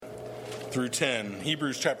through 10.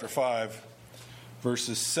 Hebrews chapter 5,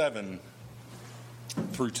 verses 7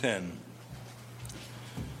 through 10.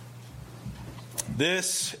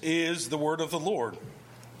 This is the word of the Lord.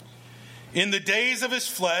 In the days of his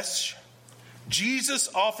flesh, Jesus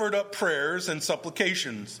offered up prayers and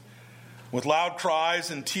supplications with loud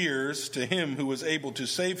cries and tears to him who was able to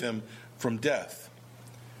save him from death.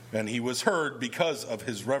 And he was heard because of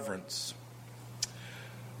his reverence.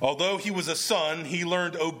 Although he was a son, he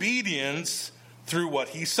learned obedience through what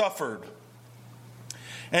he suffered.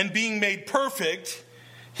 And being made perfect,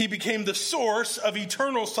 he became the source of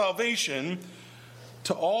eternal salvation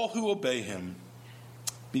to all who obey him,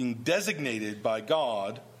 being designated by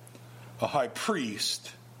God a high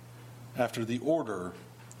priest after the order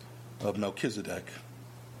of Melchizedek.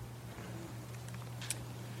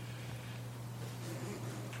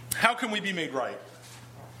 How can we be made right?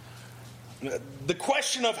 The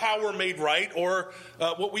question of how we're made right, or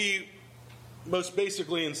what we most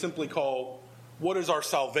basically and simply call, what is our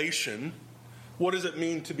salvation? What does it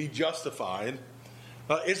mean to be justified?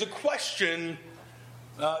 Is a question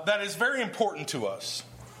that is very important to us.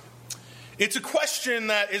 It's a question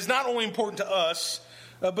that is not only important to us,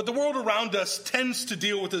 but the world around us tends to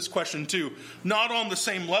deal with this question too. Not on the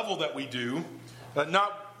same level that we do,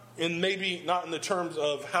 not in the terms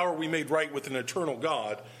of how are we made right with an eternal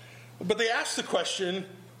God, but they ask the question,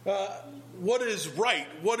 what is right?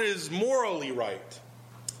 What is morally right?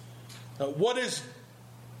 What does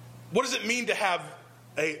it mean to have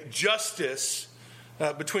a justice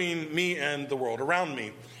between me and the world around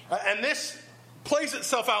me? And this plays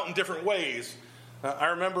itself out in different ways. I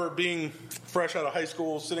remember being fresh out of high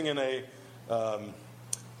school, sitting in a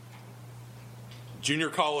junior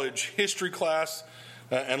college history class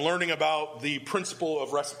and learning about the principle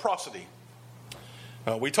of reciprocity.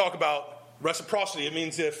 We talk about reciprocity. It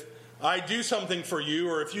means if I do something for you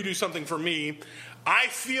or if you do something for me, I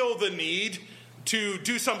feel the need to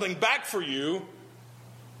do something back for you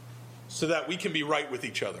so that we can be right with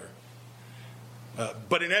each other.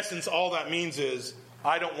 But in essence, all that means is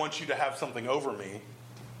I don't want you to have something over me,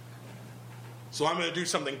 so I'm going to do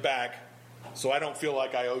something back so I don't feel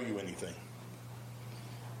like I owe you anything.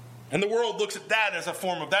 And the world looks at that as a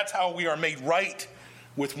form of that's how we are made right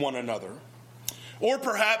with one another. Or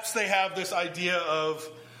perhaps they have this idea of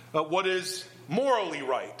what is morally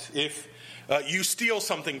right. If you steal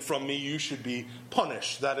something from me, you should be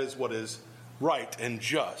punished. That is what is right and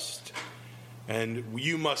just. And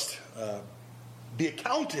you must be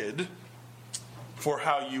accounted for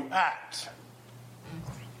how you act.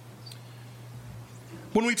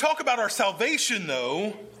 When we talk about our salvation,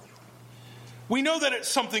 though, we know that it's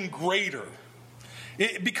something greater.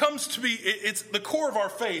 It becomes to be, it's the core of our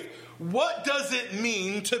faith. What does it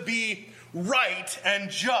mean to be right and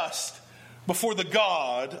just before the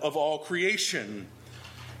God of all creation?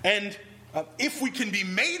 And if we can be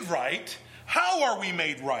made right, how are we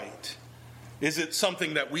made right? Is it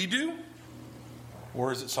something that we do?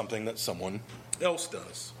 Or is it something that someone else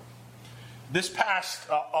does? This past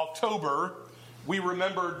October, we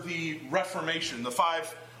remembered the Reformation, the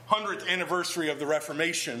 500th anniversary of the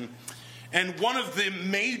Reformation. And one of the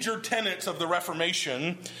major tenets of the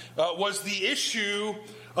Reformation was the issue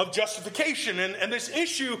of justification. And this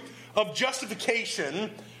issue of justification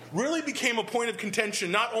really became a point of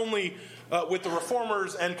contention, not only with the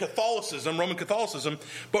Reformers and Catholicism, Roman Catholicism,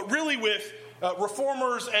 but really with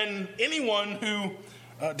Reformers and anyone who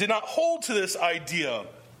did not hold to this idea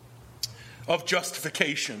of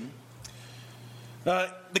justification.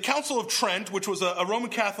 The Council of Trent, which was a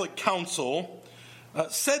Roman Catholic council,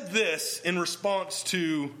 said this in response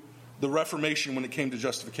to the Reformation when it came to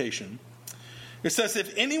justification. It says,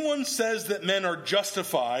 if anyone says that men are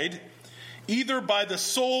justified either by the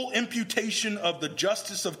sole imputation of the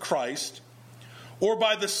justice of Christ or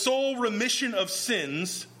by the sole remission of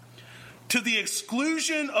sins to the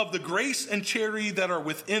exclusion of the grace and charity that are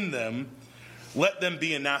within them, let them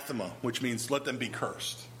be anathema, which means let them be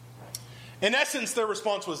cursed. In essence, their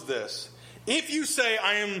response was this: if you say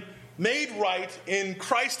I am made right in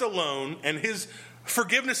Christ alone and his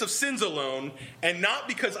forgiveness of sins alone, and not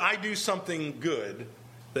because I do something good,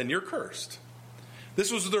 then you're cursed.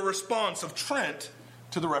 This was the response of Trent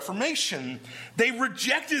to the Reformation. They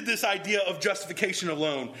rejected this idea of justification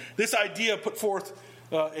alone. This idea put forth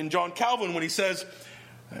in John Calvin when he says,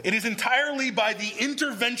 it is entirely by the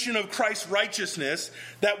intervention of Christ's righteousness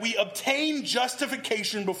that we obtain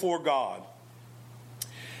justification before God.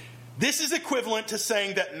 This is equivalent to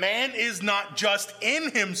saying that man is not just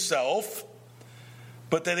in himself,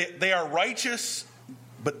 but that they are righteous,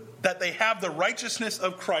 but that they have the righteousness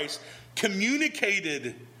of Christ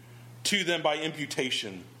communicated to them by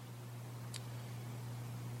imputation.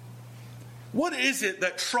 What is it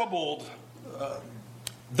that troubled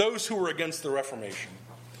those who were against the Reformation?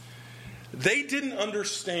 They didn't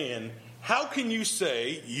understand, how can you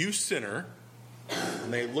say, you sinner,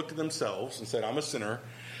 and they looked at themselves and said, I'm a sinner,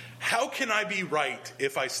 how can I be right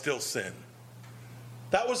if I still sin?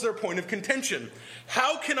 That was their point of contention.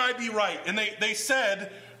 How can I be right? And they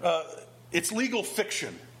said, it's legal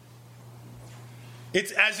fiction.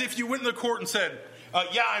 It's as if you went in the court and said,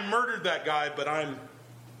 yeah, I murdered that guy, but I'm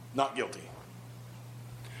not guilty.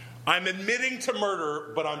 I'm admitting to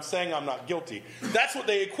murder, but I'm saying I'm not guilty. That's what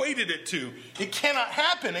they equated it to. It cannot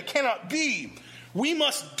happen. It cannot be. We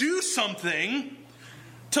must do something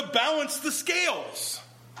to balance the scales.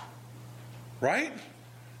 Right?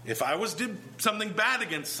 If I did something bad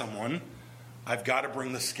against someone, I've got to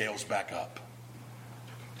bring the scales back up.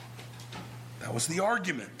 That was the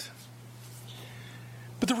argument.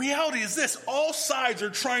 But the reality is this: all sides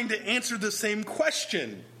are trying to answer the same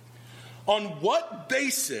question. On what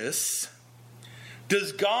basis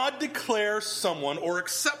does God declare someone or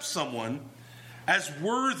accept someone as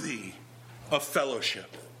worthy of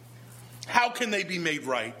fellowship? How can they be made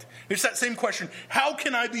right? It's that same question. How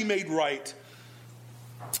can I be made right?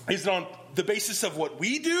 Is it on the basis of what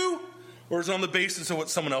we do, or is it on the basis of what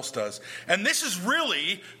someone else does? And this is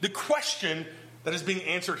really the question that is being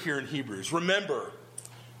answered here in Hebrews. Remember,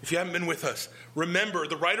 if you haven't been with us, remember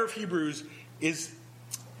the writer of Hebrews is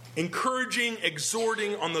encouraging,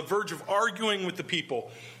 exhorting, on the verge of arguing with the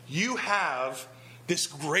people. You have this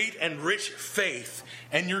great and rich faith,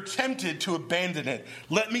 and you're tempted to abandon it.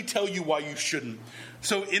 Let me tell you why you shouldn't.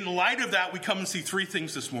 So in light of that, we come and see three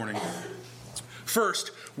things this morning. First,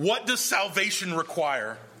 what does salvation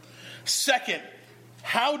require? Second,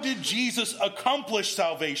 how did Jesus accomplish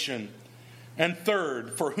salvation? And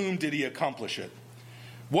third, for whom did he accomplish it?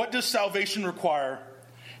 What does salvation require?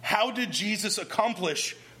 How did Jesus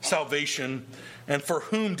accomplish salvation? And for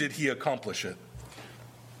whom did he accomplish it?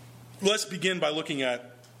 Let's begin by looking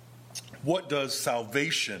at what does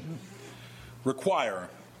salvation require?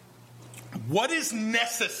 What is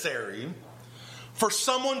necessary for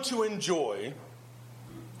someone to enjoy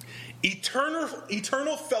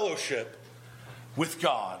eternal fellowship with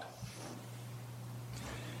God?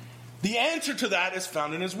 The answer to that is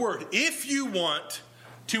found in his word. If you want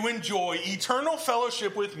to enjoy eternal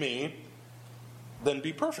fellowship with me, then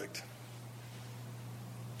be perfect.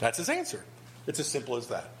 That's his answer. It's as simple as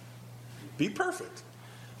that. Be perfect.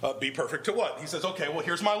 Be perfect to what? He says, okay, well,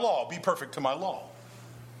 here's my law. Be perfect to my law.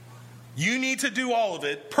 You need to do all of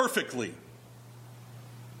it perfectly.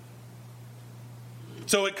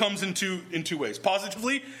 So it comes in two ways.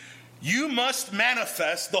 Positively, you must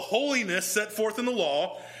manifest the holiness set forth in the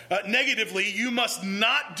law. Negatively, you must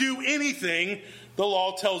not do anything the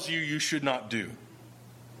law tells you you should not do.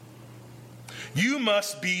 You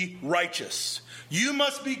must be righteous. You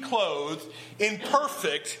must be clothed in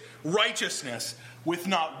perfect righteousness, with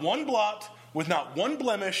not one blot, with not one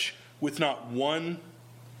blemish, with not one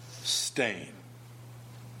stain.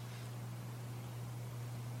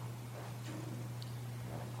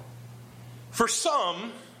 For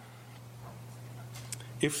some,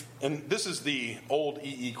 and this is the old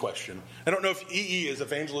EE question. I don't know if EE is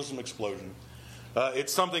evangelism explosion.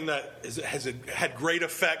 It's something that has had great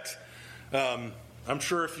effect. I'm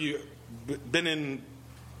sure if you've been in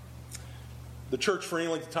the church for any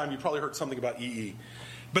length of time, you probably heard something about EE.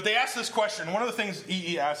 But they ask this question. One of the things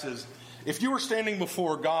EE asks is, if you were standing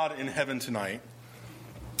before God in heaven tonight,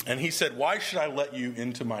 and he said, why should I let you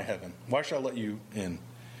into my heaven? Why should I let you in?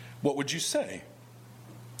 What would you say?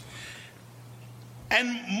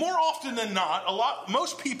 And more often than not,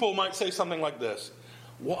 most people might say something like this: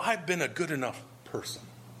 well, I've been a good enough person.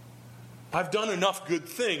 I've done enough good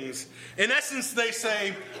things. In essence, they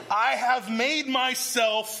say, I have made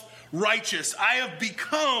myself righteous. I have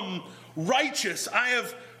become righteous. I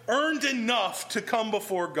have earned enough to come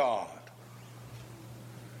before God.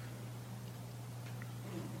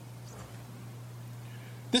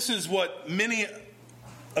 This is what many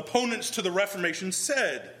opponents to the Reformation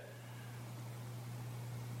said.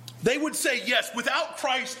 They would say, yes, without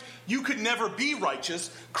Christ, you could never be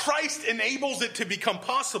righteous. Christ enables it to become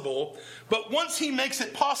possible. But once he makes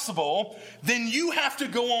it possible, then you have to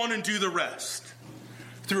go on and do the rest.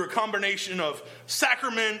 Through a combination of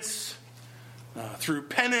sacraments, through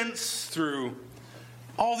penance, through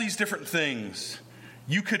all these different things,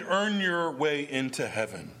 you could earn your way into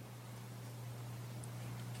heaven.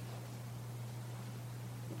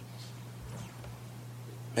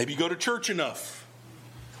 Maybe you go to church enough.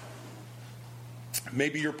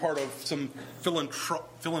 Maybe you're part of some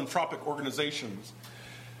philanthropic organizations.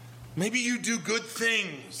 Maybe you do good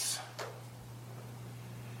things.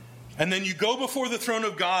 And then you go before the throne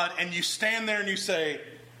of God and you stand there and you say,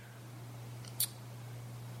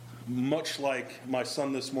 much like my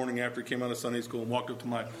son this morning after he came out of Sunday school and walked up to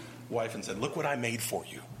my wife and said, look what I made for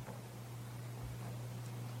you.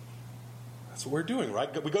 That's what we're doing,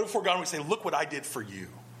 right? We go before God and we say, look what I did for you.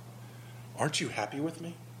 Aren't you happy with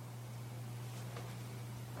me?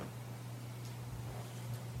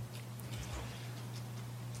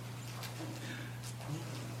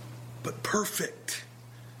 But perfect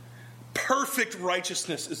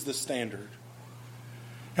righteousness is the standard.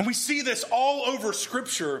 And we see this all over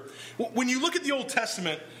Scripture. When you look at the Old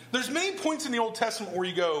Testament, there's many points in the Old Testament where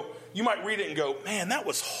you might read it and go, man, that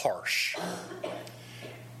was harsh.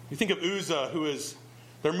 You think of Uzzah,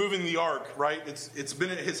 they're moving the ark, right? It's been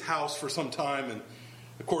at his house for some time, and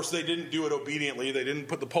of course they didn't do it obediently. They didn't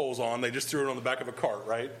put the poles on. They just threw it on the back of a cart,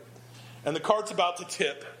 right? And the cart's about to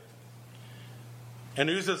tip. And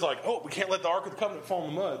Uzzah's like, oh, we can't let the Ark of the Covenant fall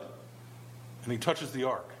in the mud. And he touches the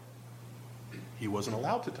ark. He wasn't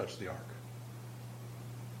allowed to touch the ark.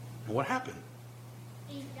 And what happened?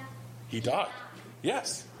 He died.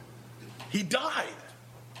 Yes. He died.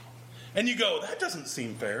 And you go, that doesn't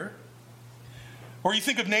seem fair. Or you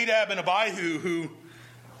think of Nadab and Abihu, who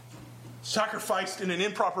sacrificed in an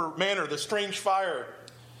improper manner the strange fire.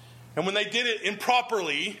 And when they did it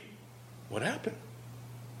improperly, what happened?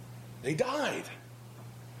 They died.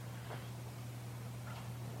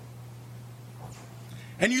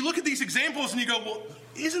 And you look at these examples and you go, well,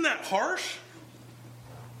 isn't that harsh?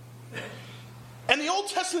 And the Old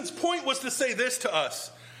Testament's point was to say this to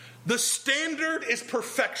us. The standard is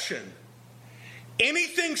perfection.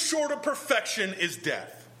 Anything short of perfection is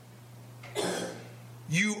death.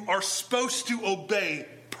 You are supposed to obey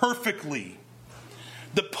perfectly.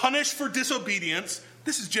 The punish for disobedience,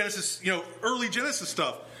 this is Genesis, early Genesis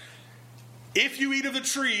stuff. If you eat of the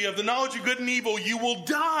tree of the knowledge of good and evil, you will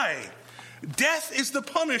die. Death is the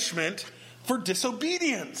punishment for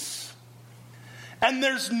disobedience. And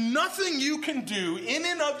there's nothing you can do in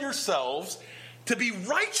and of yourselves to be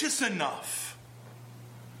righteous enough.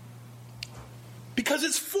 Because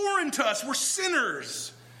it's foreign to us. We're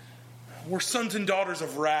sinners. We're sons and daughters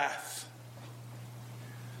of wrath.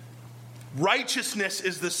 Righteousness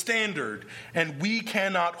is the standard, and we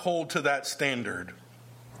cannot hold to that standard.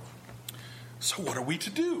 So what are we to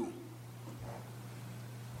do?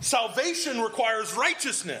 Salvation requires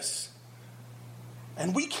righteousness,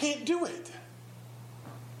 and we can't do it.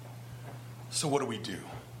 So what do?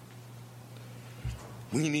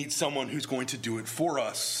 We need someone who's going to do it for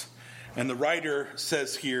us. And the writer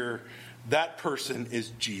says here, that person is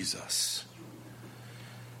Jesus.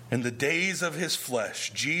 In the days of his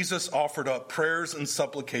flesh, Jesus offered up prayers and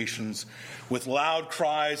supplications with loud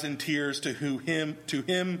cries and tears to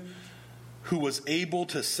him who was able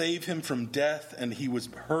to save him from death, and he was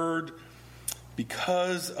heard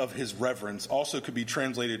because of his reverence. Also could be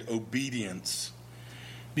translated obedience.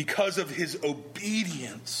 Because of his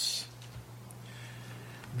obedience,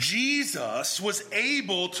 Jesus was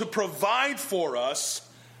able to provide for us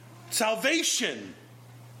salvation.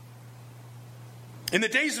 In the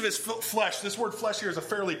days of his flesh, this word flesh here is a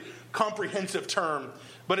fairly comprehensive term,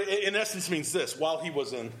 but it in essence means this: while he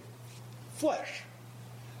was in flesh.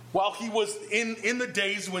 While he was in the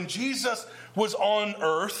days when Jesus was on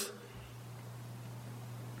earth,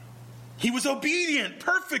 he was obedient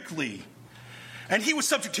perfectly. And he was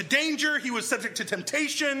subject to danger. He was subject to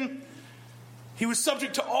temptation. He was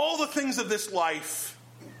subject to all the things of this life.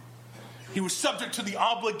 He was subject to the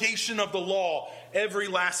obligation of the law, every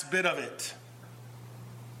last bit of it.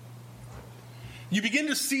 You begin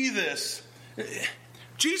to see this.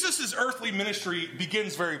 Jesus' earthly ministry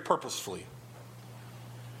begins very purposefully.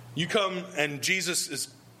 You come and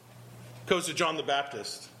Jesus goes to John the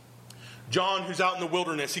Baptist. John, who's out in the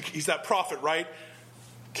wilderness, he's that prophet, right?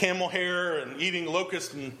 Camel hair and eating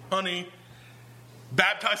locusts and honey,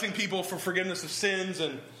 baptizing people for forgiveness of sins.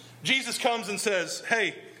 And Jesus comes and says,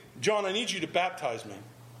 hey, John, I need you to baptize me.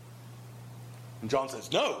 And John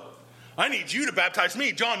says, no, I need you to baptize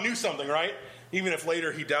me. John knew something, right? Even if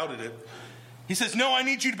later he doubted it. He says, no, I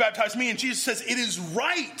need you to baptize me. And Jesus says, it is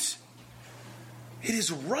right. It is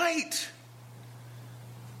right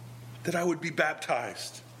that I would be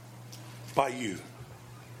baptized by you.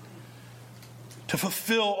 To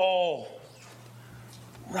fulfill all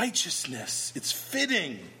righteousness. It's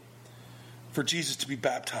fitting for Jesus to be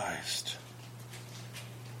baptized.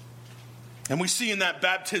 And we see in that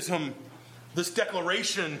baptism this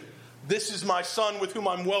declaration, this is my son with whom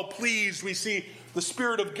I'm well pleased. We see the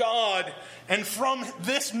Spirit of God. And from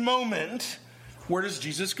this moment, where does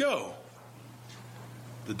Jesus go?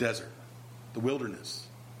 The desert, the wilderness.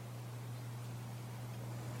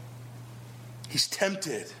 He's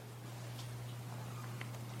tempted.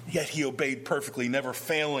 Yet he obeyed perfectly, never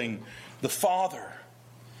failing the Father.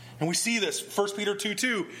 And we see this, 1 Peter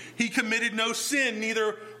 2:2. He committed no sin,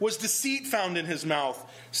 neither was deceit found in his mouth.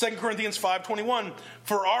 2 Corinthians 5:21.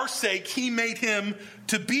 For our sake he made him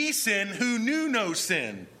to be sin who knew no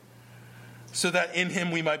sin, so that in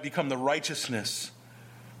him we might become the righteousness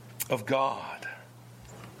of God.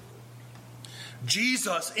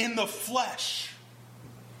 Jesus in the flesh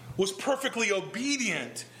was perfectly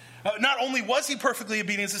obedient. Not only was he perfectly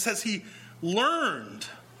obedient, it says he learned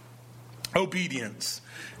obedience.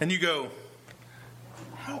 And you go,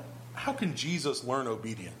 how can Jesus learn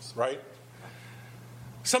obedience, right?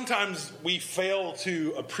 Sometimes we fail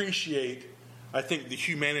to appreciate, I think, the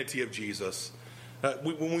humanity of Jesus.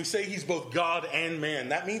 When we say he's both God and man,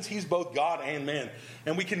 that means he's both God and man.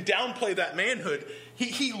 And we can downplay that manhood.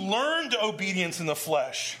 He learned obedience in the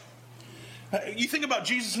flesh. You think about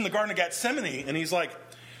Jesus in the Garden of Gethsemane, and he's like,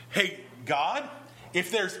 hey, God,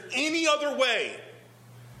 if there's any other way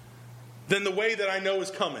than the way that I know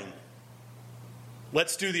is coming,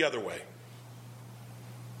 let's do the other way.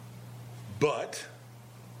 But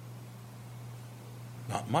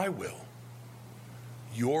not my will,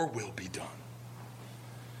 your will be done.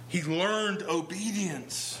 He learned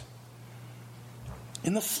obedience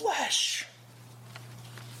in the flesh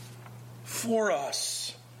for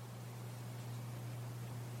us.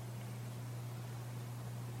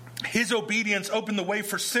 His obedience opened the way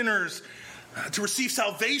for sinners to receive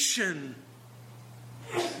salvation.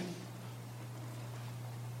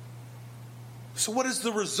 So what is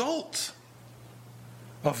the result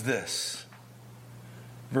of this?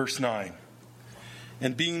 Verse 9.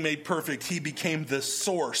 And being made perfect, he became the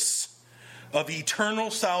source of eternal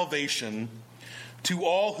salvation to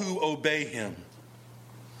all who obey him.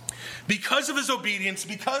 Because of his obedience,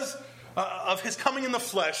 because of his coming in the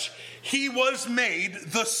flesh, he was made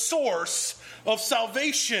the source of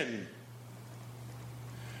salvation.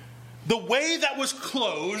 The way that was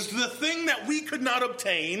closed, the thing that we could not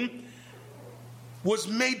obtain, was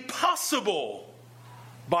made possible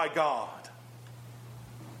by God.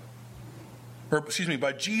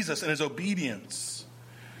 By Jesus and his obedience.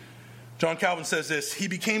 John Calvin says this: he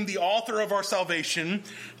became the author of our salvation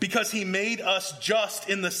because he made us just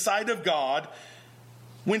in the sight of God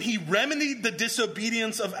when he remedied the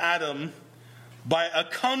disobedience of Adam by a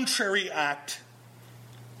contrary act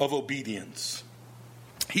of obedience.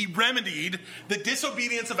 He remedied the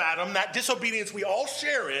disobedience of Adam, that disobedience we all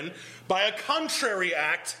share in, by a contrary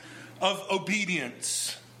act of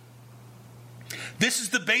obedience. This is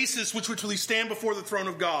the basis which we stand before the throne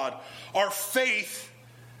of God. Our faith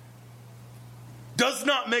does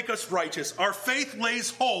not make us righteous. Our faith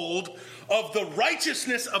lays hold of the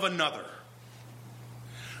righteousness of another.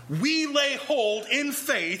 We lay hold in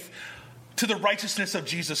faith to the righteousness of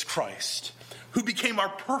Jesus Christ, who became our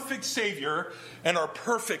perfect Savior and our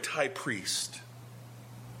perfect high priest.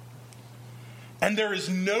 And there is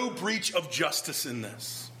no breach of justice in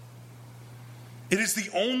this. It is the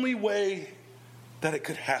only way that it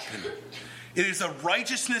could happen. It is a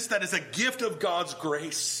righteousness that is a gift of God's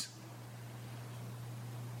grace.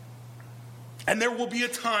 And there will be a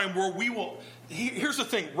time where we will... Here's the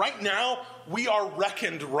thing. Right now, we are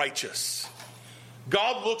reckoned righteous.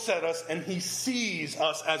 God looks at us and he sees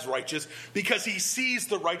us as righteous because he sees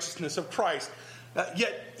the righteousness of Christ.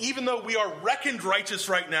 Yet, even though we are reckoned righteous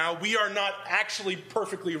right now, we are not actually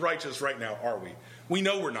perfectly righteous right now, are we? We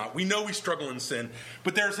know we're not. We know we struggle in sin.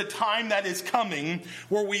 But there's a time that is coming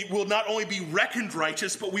where we will not only be reckoned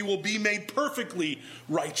righteous, but we will be made perfectly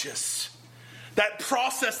righteous. That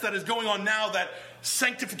process that is going on now, that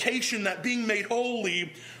sanctification, that being made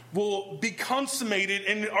holy, will be consummated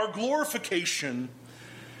in our glorification.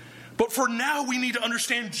 But for now, we need to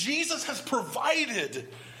understand Jesus has provided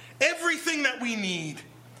everything that we need.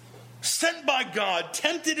 Sent by God,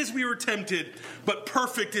 tempted as we were tempted, but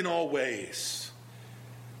perfect in all ways.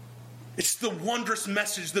 It's the wondrous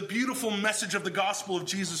message, the beautiful message of the gospel of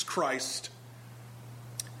Jesus Christ.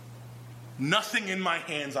 Nothing in my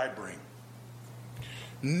hands I bring.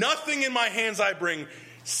 Nothing in my hands I bring.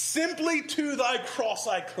 Simply to thy cross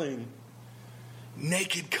I cling.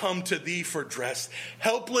 Naked come to thee for dress.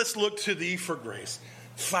 Helpless look to thee for grace.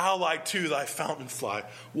 Foul I to thy fountain fly.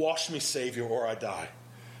 Wash me, Savior, or I die.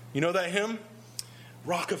 You know that hymn?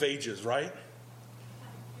 Rock of Ages, right?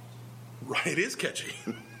 Right, it is catchy.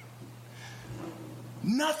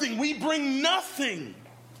 Nothing. We bring nothing.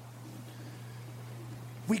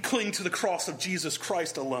 We cling to the cross of Jesus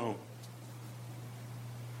Christ alone.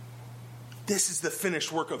 This is the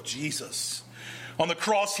finished work of Jesus. On the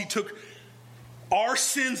cross, he took our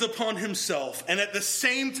sins upon himself, and at the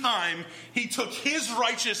same time, he took his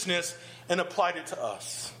righteousness and applied it to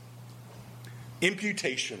us.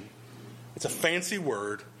 Imputation. It's a fancy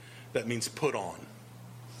word that means put on.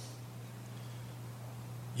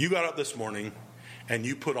 You got up this morning and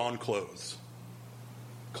you put on clothes.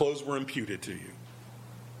 Clothes were imputed to you.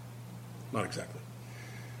 Not exactly.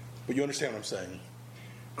 But you understand what I'm saying.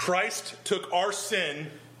 Christ took our sin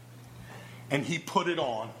and he put it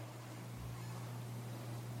on.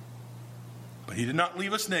 But he did not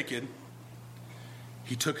leave us naked.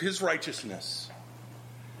 He took his righteousness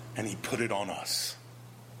and he put it on us.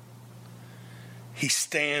 He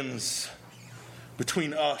stands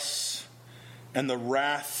between us and the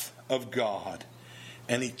wrath of God,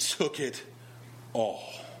 and he took it all.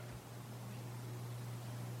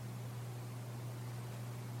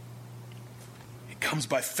 It comes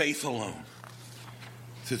by faith alone,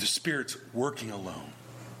 through the Spirit's working alone.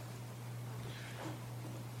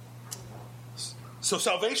 So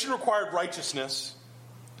salvation required righteousness.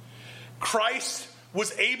 Christ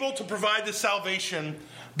was able to provide the salvation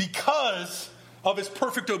because of his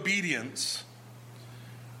perfect obedience.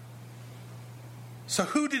 So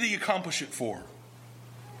who did he accomplish it for?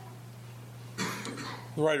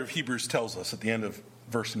 The writer of Hebrews tells us at the end of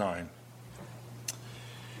verse 9.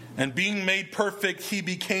 And being made perfect, he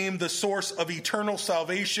became the source of eternal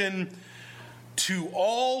salvation to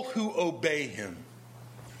all who obey him.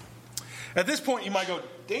 At this point, you might go,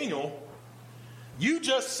 Daniel, you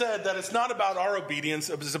just said that it's not about our obedience,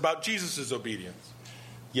 it's about Jesus' obedience.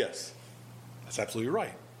 Yes, that's absolutely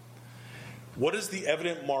right. What is the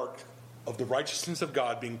evident mark of the righteousness of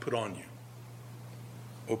God being put on you?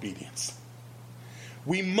 Obedience.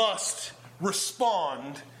 We must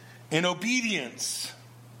respond in obedience.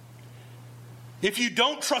 If you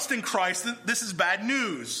don't trust in Christ, this is bad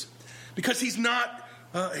news, because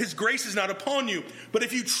his grace is not upon you. But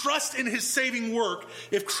if you trust in his saving work,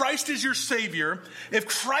 if Christ is your Savior, if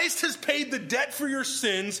Christ has paid the debt for your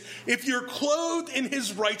sins, if you're clothed in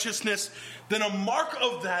his righteousness, then a mark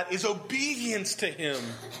of that is obedience to him.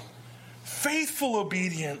 Faithful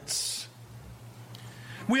obedience.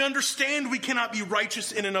 We understand we cannot be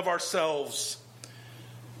righteous in and of ourselves,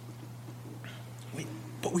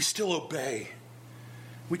 but we still obey.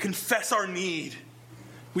 We confess our need.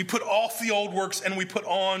 We put off the old works and we put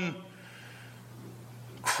on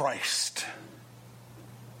Christ.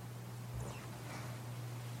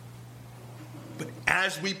 But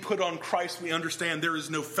as we put on Christ, we understand there is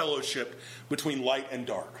no fellowship between light and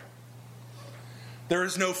dark. There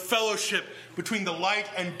is no fellowship between the light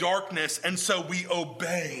and darkness, and so we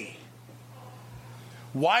obey.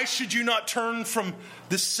 Why should you not turn from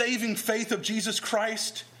the saving faith of Jesus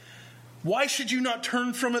Christ? Why should you not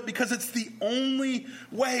turn from it? Because it's the only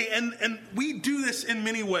way. And we do this in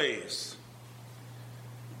many ways.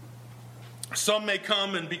 Some may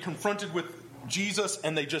come and be confronted with Jesus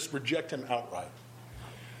and they just reject him outright.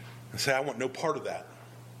 And say, I want no part of that.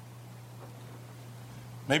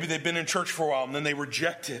 Maybe they've been in church for a while and then they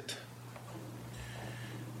reject it.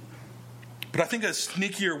 But I think a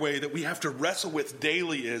sneakier way that we have to wrestle with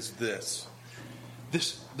daily is this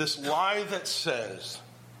lie that says,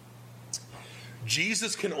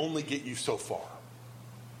 Jesus can only get you so far.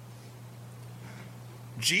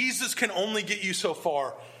 Jesus can only get you so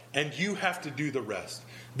far, and you have to do the rest.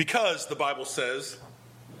 Because, the Bible says,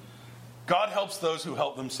 God helps those who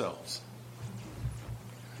help themselves.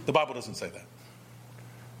 The Bible doesn't say that.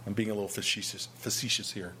 I'm being a little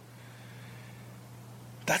facetious here.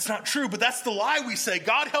 That's not true, but that's the lie we say.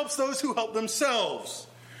 God helps those who help themselves.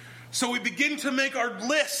 So we begin to make our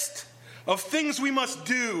list of things we must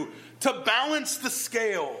do to balance the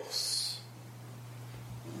scales.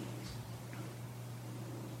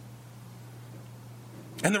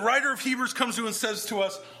 And the writer of Hebrews comes to and says to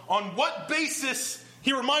us, on what basis,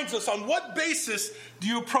 he reminds us, on what basis do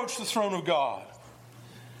you approach the throne of God?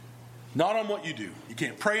 Not on what you do. You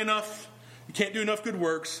can't pray enough. You can't do enough good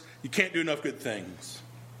works. You can't do enough good things.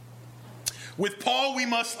 With Paul, we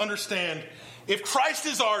must understand, if Christ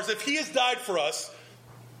is ours, if he has died for us,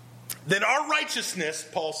 then our righteousness,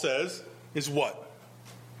 Paul says, is what?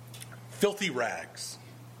 Filthy rags.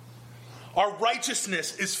 Our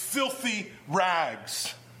righteousness is filthy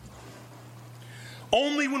rags.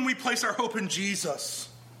 Only when we place our hope in Jesus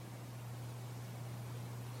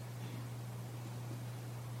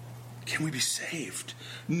can we be saved,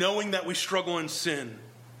 knowing that we struggle in sin,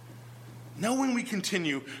 knowing we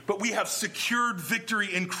continue, but we have secured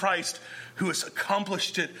victory in Christ who has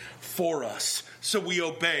accomplished it for us. So we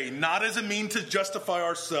obey, not as a means to justify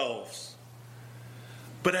ourselves,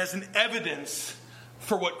 but as an evidence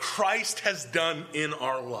for what Christ has done in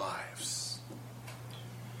our lives.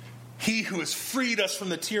 He who has freed us from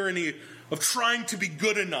the tyranny of trying to be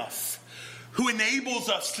good enough, who enables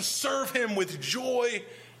us to serve him with joy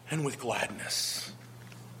and with gladness.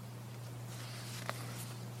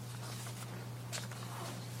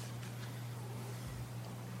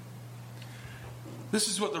 This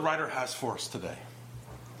is what the writer has for us today.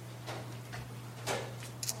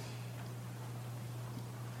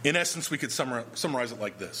 In essence, we could summarize it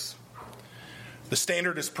like this. The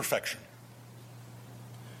standard is perfection.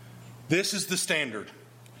 This is the standard.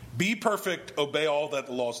 Be perfect, obey all that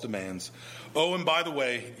the law demands. Oh, and by the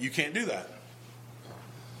way, you can't do that.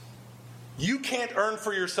 You can't earn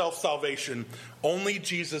for yourself salvation. Only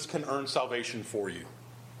Jesus can earn salvation for you.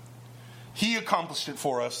 He accomplished it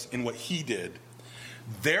for us in what he did.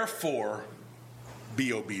 Therefore,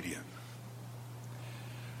 be obedient.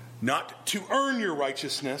 Not to earn your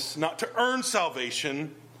righteousness, not to earn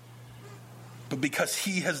salvation, but because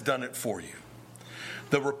he has done it for you.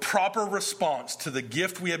 The proper response to the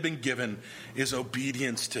gift we have been given is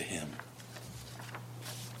obedience to him.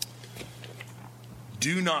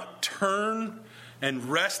 Do not turn and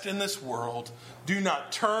rest in this world. Do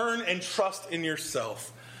not turn and trust in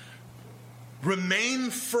yourself. Remain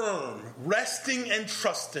firm, resting and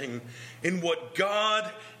trusting in what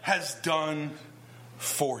God has done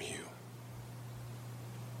for you.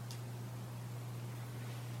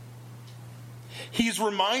 He's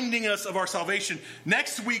reminding us of our salvation.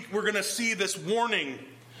 Next week, we're going to see this warning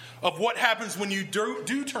of what happens when you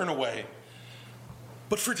do turn away.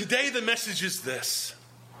 But for today, the message is this.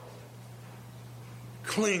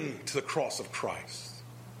 Cling to the cross of Christ.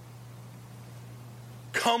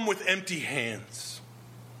 Come with empty hands.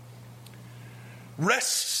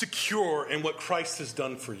 Rest secure in what Christ has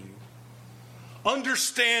done for you.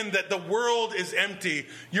 Understand that the world is empty.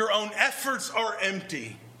 Your own efforts are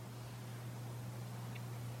empty.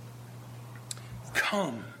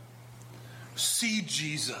 Come. See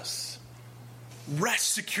Jesus.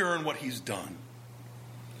 Rest secure in what he's done.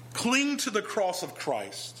 Cling to the cross of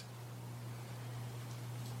Christ.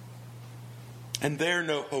 And there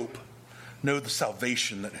know hope. Know the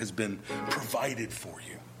salvation that has been provided for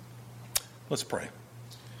you. Let's pray.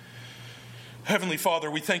 Heavenly Father,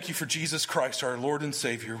 we thank you for Jesus Christ, our Lord and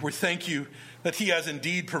Savior. We thank you that he has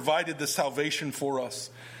indeed provided the salvation for us.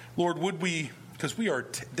 Lord, would we, because we are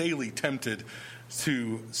daily tempted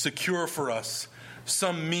to secure for us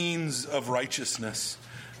some means of righteousness,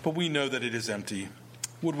 but we know that it is empty.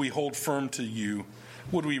 Would we hold firm to you?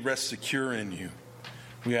 Would we rest secure in you?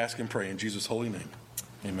 We ask and pray in Jesus' holy name.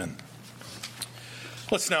 Amen.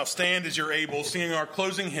 Let's now stand as you're able, singing our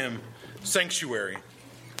closing hymn, Sanctuary.